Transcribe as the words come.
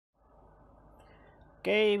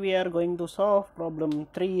Okay, we are going to solve problem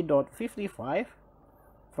 3.55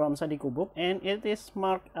 from Sadiku book, and it is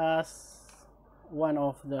marked as one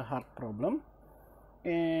of the hard problem.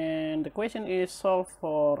 And the question is solved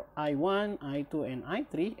for I1, I2, and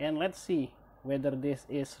I3, and let's see whether this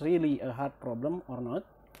is really a hard problem or not.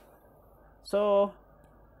 So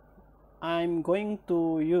I'm going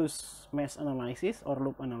to use mesh analysis or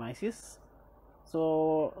loop analysis.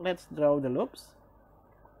 So let's draw the loops.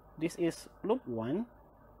 This is loop 1,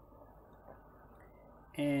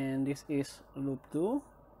 and this is loop 2,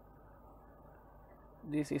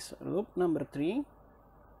 this is loop number 3,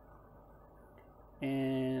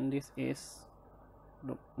 and this is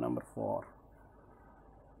loop number 4.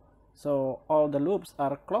 So all the loops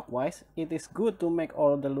are clockwise. It is good to make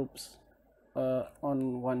all the loops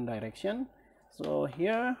on one direction. So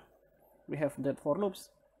here we have that for loops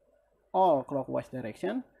all clockwise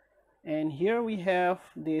direction, and here we have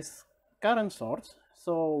this current source.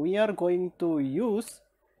 So we are going to use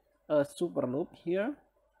a super loop here.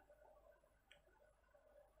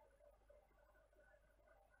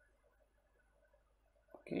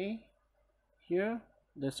 Okay, here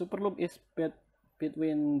the super loop is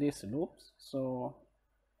between these loops, so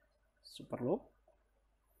super loop.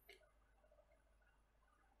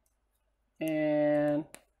 And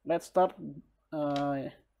let's start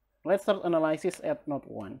analysis at node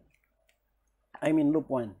 1. I mean loop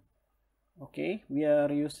 1. Okay, we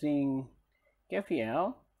are using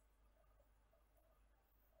KVL.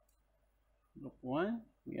 Loop 1,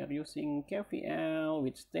 we are using KVL,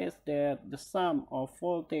 which states that the sum of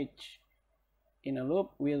voltage in a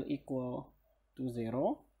loop will equal to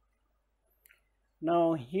 0.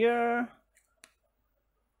 Now here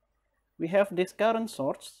we have this current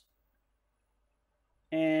source,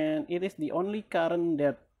 and it is the only current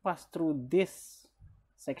that pass through this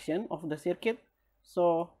section of the circuit.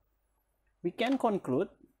 So we can conclude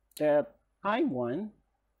that I1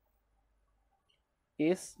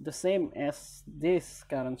 is the same as this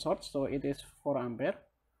current source, so it is 4 ampere,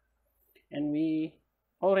 and we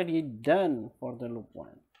already done for the loop 1.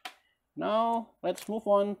 Now let's move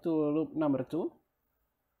on to loop number 2.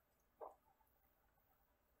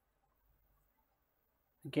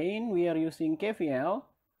 Again, we are using KVL,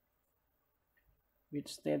 which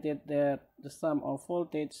stated that the sum of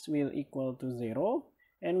voltage will equal to 0,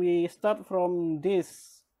 and we start from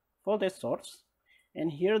this voltage source, and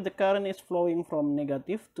here the current is flowing from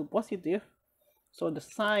negative to positive, so the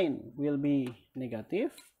sign will be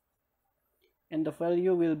negative, and the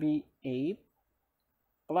value will be 8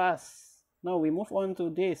 plus. Now we move on to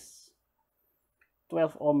this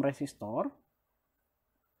 12 ohm resistor.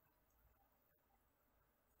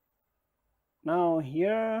 Now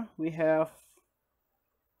here we have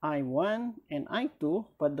I1 and I2,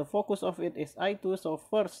 but the focus of it is I2, so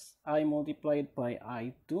first I multiply it by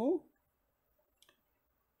I2,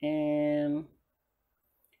 and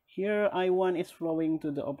here I1 is flowing to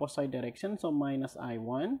the opposite direction, so minus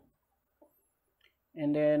I1,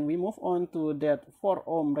 and then we move on to that 4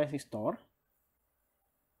 ohm resistor.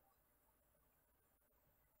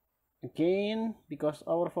 Again, because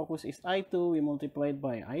our focus is I2, we multiplied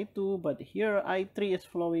by I2, but here I3 is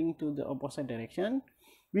flowing to the opposite direction.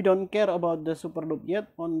 We don't care about the super loop yet,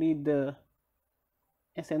 only the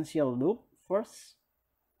essential loop first.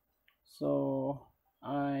 So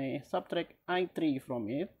I subtract I3 from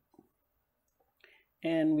it,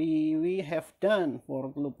 and we have done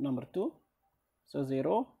for loop number 2, so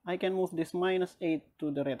 0. I can move this minus 8 to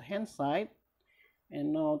the right hand side,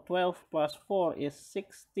 and now 12 plus 4 is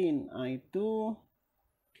 16 I2,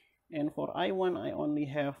 and for I1 I only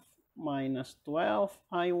have minus 12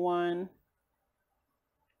 I1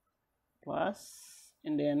 plus,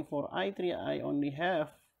 and then for I3 I only have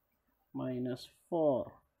minus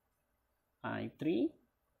 4 I3,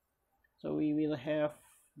 so we will have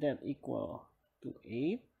that equal to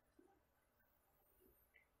 8,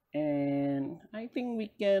 and I think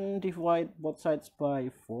we can divide both sides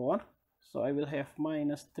by 4, so I will have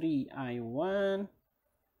minus 3 I1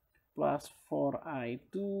 plus 4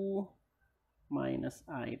 I2 minus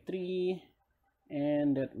I3,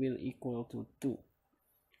 and that will equal to 2.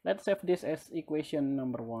 Let's save this as equation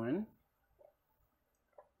number 1.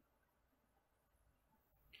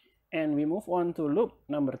 And we move on to loop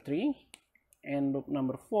number 3 and loop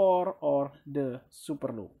number 4, or the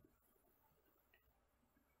super loop.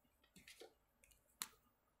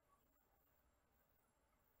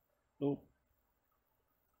 Loop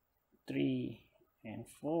 3 and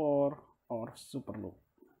 4, or super loop.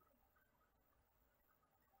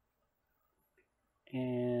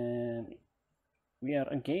 And we are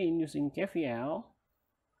again using KVL,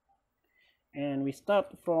 and we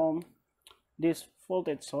start from this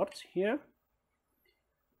voltage source here,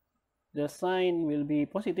 the sign will be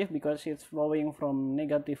positive because it's flowing from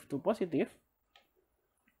negative to positive.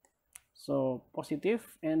 So positive,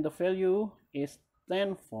 and the value is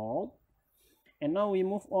 10 volt. And now we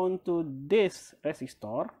move on to this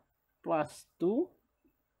resistor plus 2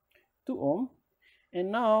 ohm.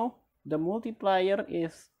 And now the multiplier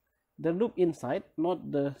is the loop inside,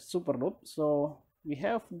 not the super loop. So we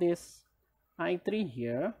have this I3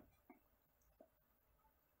 here,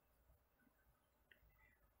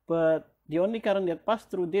 but the only current that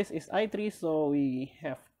passed through this is I3, so we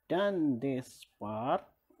have done this part.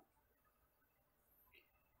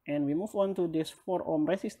 And we move on to this 4 ohm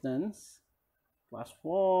resistance plus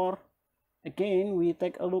 4. Again, we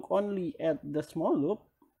take a look only at the small loop.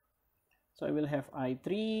 So I will have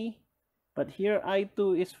I3, but here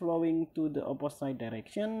I2 is flowing to the opposite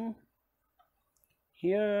direction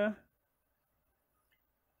here.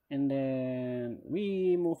 And then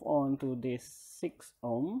we move on to this 6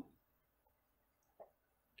 ohm.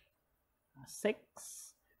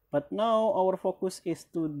 6. But now our focus is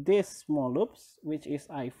to this small loops, which is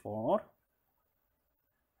I4.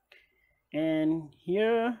 And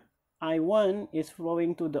here I1 is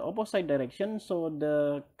flowing to the opposite direction, so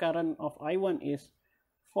the current of I1 is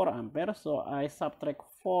 4 ampere. So I subtract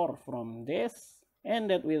 4 from this, and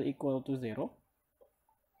that will equal to 0.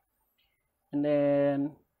 And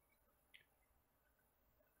then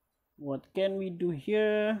what can we do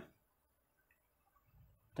here?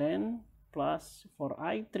 10 plus for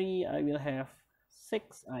I3, I will have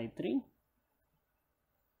 6 I3.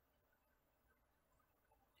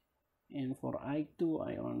 And for I2,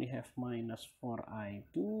 I only have minus 4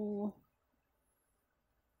 I2.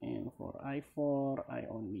 And for I4, I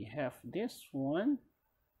only have this one,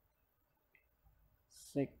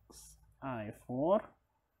 6 I4.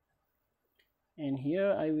 And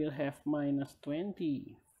here I will have minus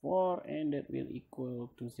 24, and that will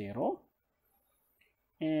equal to 0.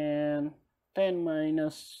 And 10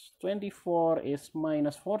 minus 24 is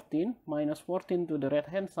minus 14. Minus 14 to the right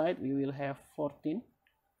hand side, we will have 14.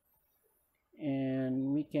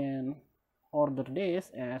 And we can order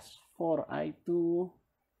this as 4I2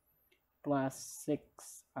 plus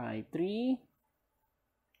 6I3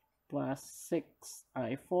 plus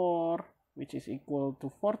 6I4, which is equal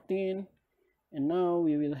to 14. And now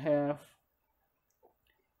we will have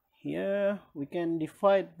here, we can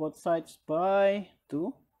divide both sides by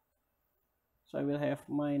 2. So I will have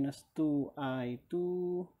minus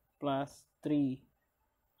 2I2 plus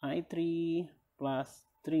 3I3 plus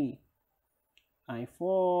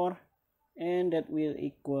 3I4, and that will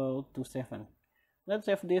equal to 7. Let's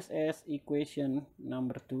have this as equation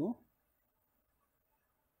number 2.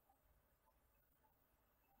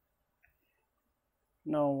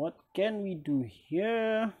 Now what can we do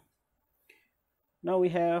here? Now we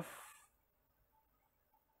have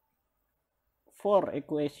 4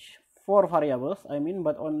 variables,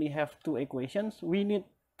 but only have 2 equations. We need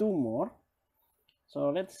 2 more. So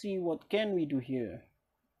let's see what can we do here.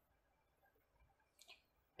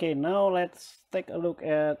 Okay, now let's take a look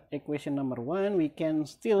at equation number 1. We can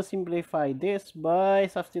still simplify this by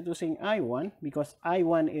substituting I1, because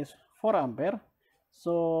I1 is 4 ampere.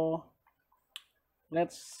 So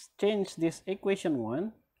let's change this equation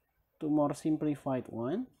 1 to more simplified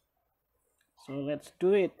one. So let's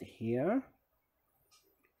do it here.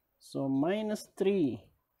 So minus 3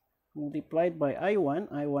 multiplied by I1.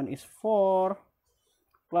 I1 is 4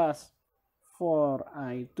 plus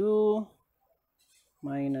 4I2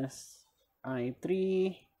 minus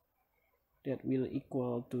I3, that will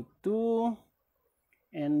equal to 2,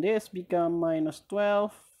 and this become minus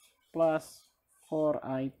 12 plus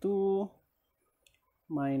 4I2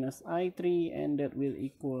 minus I3, and that will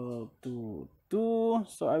equal to 2.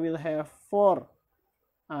 So I will have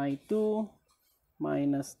 4I2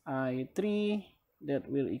 minus I3, that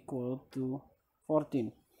will equal to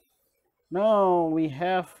 14. Now we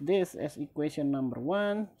have this as equation number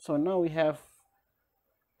 1. So now we have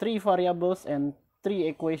 3 variables and 2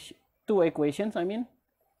 equations.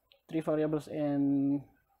 3 variables and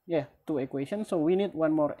 2 equations. So we need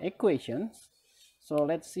one more equation. So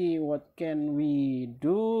let's see what can we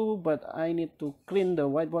do, but I need to clean the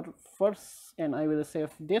whiteboard first, and I will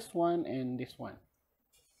save this one and this one.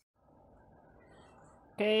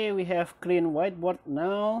 Okay, we have clean whiteboard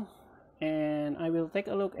now, and I will take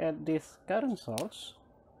a look at this current source.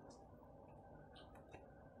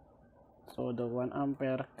 So the 1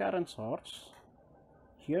 ampere current source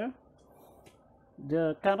here,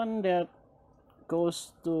 the current that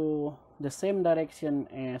goes to the same direction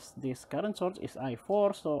as this current source is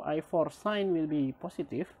I4, so I4 sign will be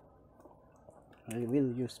positive. I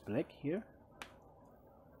will use black here.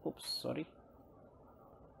 oops, sorry.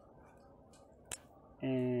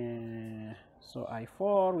 And so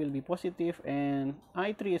I4 will be positive and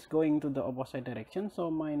I3 is going to the opposite direction, so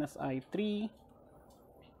minus I3,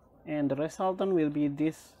 and the resultant will be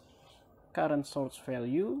this current source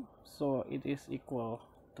value, so it is equal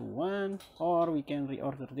to 1, or we can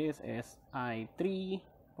reorder this as I3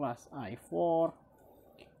 plus I4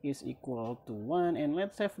 is equal to 1, and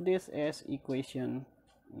let's have this as equation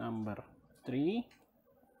number 3.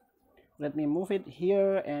 Let me move it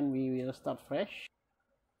here and we will start fresh.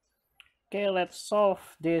 Okay, let's solve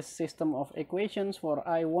this system of equations for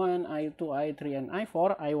I1, I2, I3, and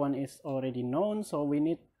I4. I1 is already known, so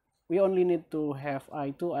we only need to have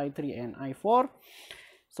I2, I3, and I4.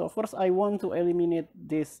 So first I want to eliminate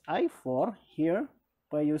this I4 here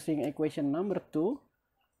by using equation number 2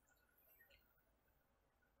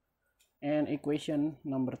 and equation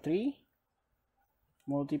number 3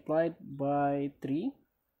 multiplied by 3.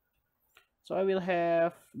 So I will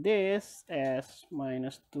have this as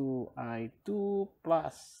minus 2I2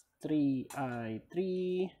 plus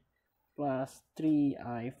 3I3 plus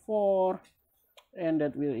 3I4, and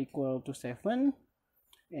that will equal to 7.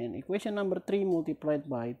 And equation number 3 multiplied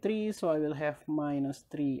by 3, so I will have minus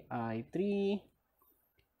 3I3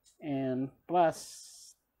 and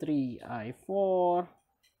plus 3I4,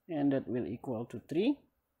 and that will equal to 3.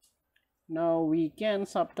 Now we can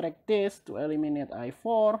subtract this to eliminate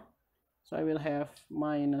I4. So I will have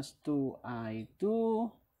minus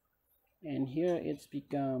 2I2, and here it's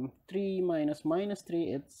become 3 minus minus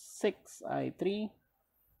 3, it's 6I3,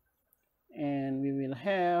 and we will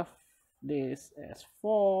have this as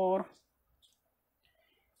 4.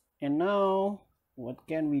 And now what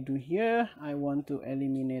can we do here? I want to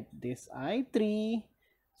eliminate this I3,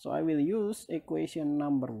 so I will use equation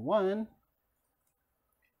number 1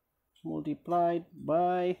 multiplied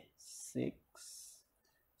by 6.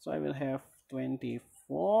 So I will have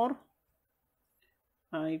 24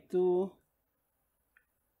 I2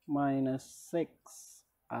 minus 6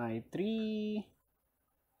 I3,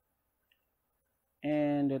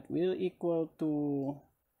 and that will equal to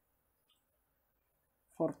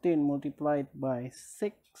 14 multiplied by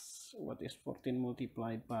 6. What is 14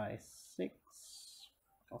 multiplied by 6?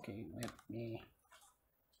 Okay, let me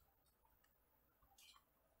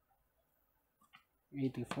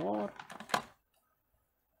 84.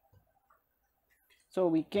 So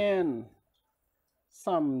we can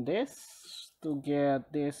sum this to get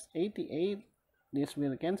this 88. This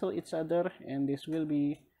will cancel each other, and this will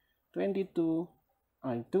be 22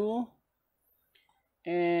 I2.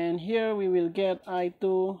 And here we will get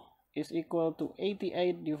I2 is equal to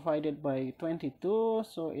 88 divided by 22,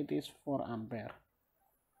 so it is 4 ampere.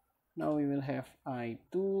 Now we will have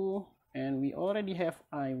I2, and we already have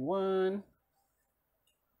I1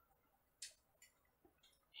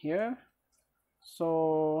 here.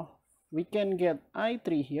 So we can get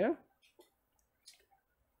I3 here.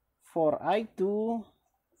 For I2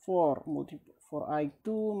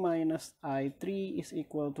 minus I3 is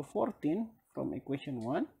equal to 14 from equation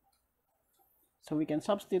 1. So we can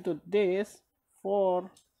substitute this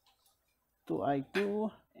for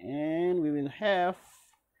 2I2, and we will have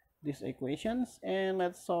these equations, and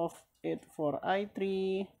let's solve it for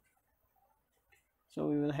I3. So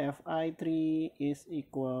we will have I3 is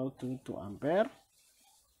equal to 2 ampere.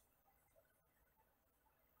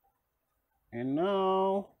 And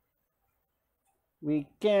now we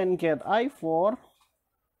can get I4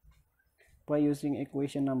 by using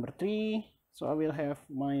equation number 3. So I will have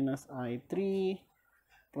minus I3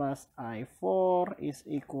 plus I4 is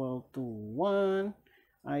equal to 1.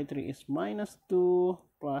 I3 is minus 2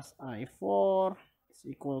 plus I4 is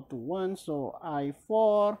equal to 1. So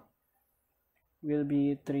I4 will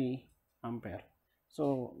be 3 ampere.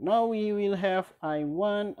 So now we will have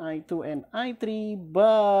I1, I2, and I3,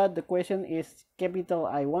 but the question is capital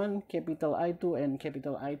I1, capital I2, and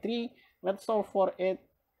capital I3. Let's solve for it,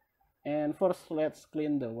 and first let's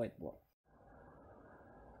clean the whiteboard.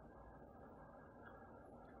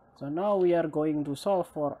 So now we are going to solve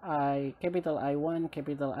for capital I1,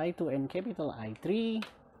 capital I2, and capital I3.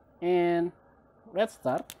 And let's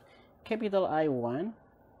start. Capital I1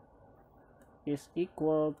 is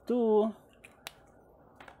equal to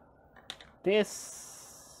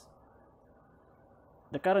this.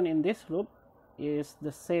 The current in this loop is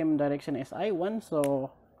the same direction as I1,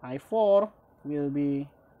 so I4 will be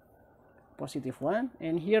positive 1,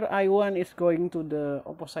 and here I1 is going to the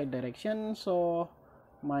opposite direction, so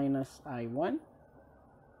minus I1.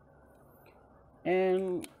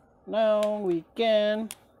 And now we can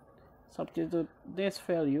substitute this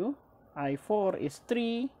value. I4 is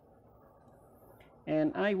 3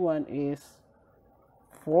 and I1 is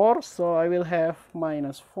 4, so I will have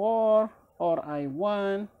minus 4, or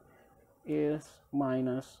I1 is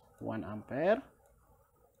minus 1 ampere.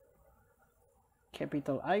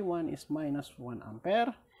 Capital I1 is minus 1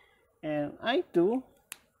 ampere, and I2,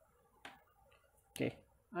 okay,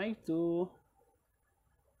 I2,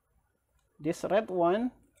 this red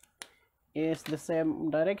one is the same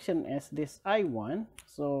direction as this I1,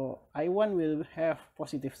 so I1 will have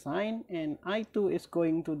positive sign, and I2 is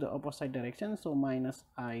going to the opposite direction, so minus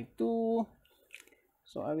I2.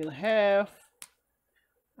 So I will have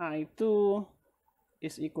I2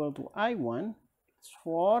 is equal to I1, it's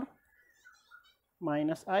 4,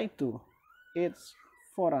 minus I2, it's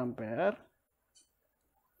 4 ampere,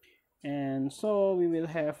 and so we will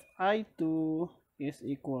have I2 is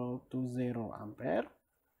equal to 0 ampere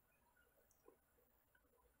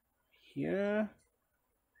here.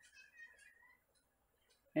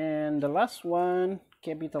 And the last one,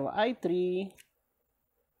 capital I3,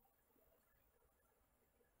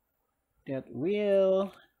 that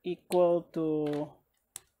will equal to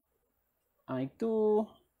I2,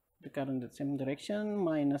 the current in the same direction,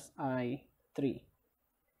 minus I3.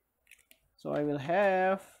 So I will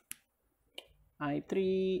have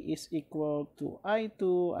I3 is equal to I2,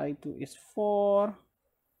 I2 is 4,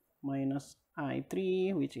 minus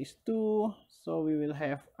I3, which is 2, so we will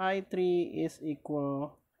have I3 is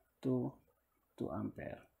equal to 2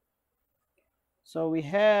 ampere. So we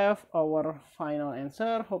have our final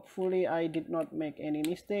answer. Hopefully I did not make any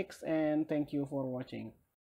mistakes, and thank you for watching.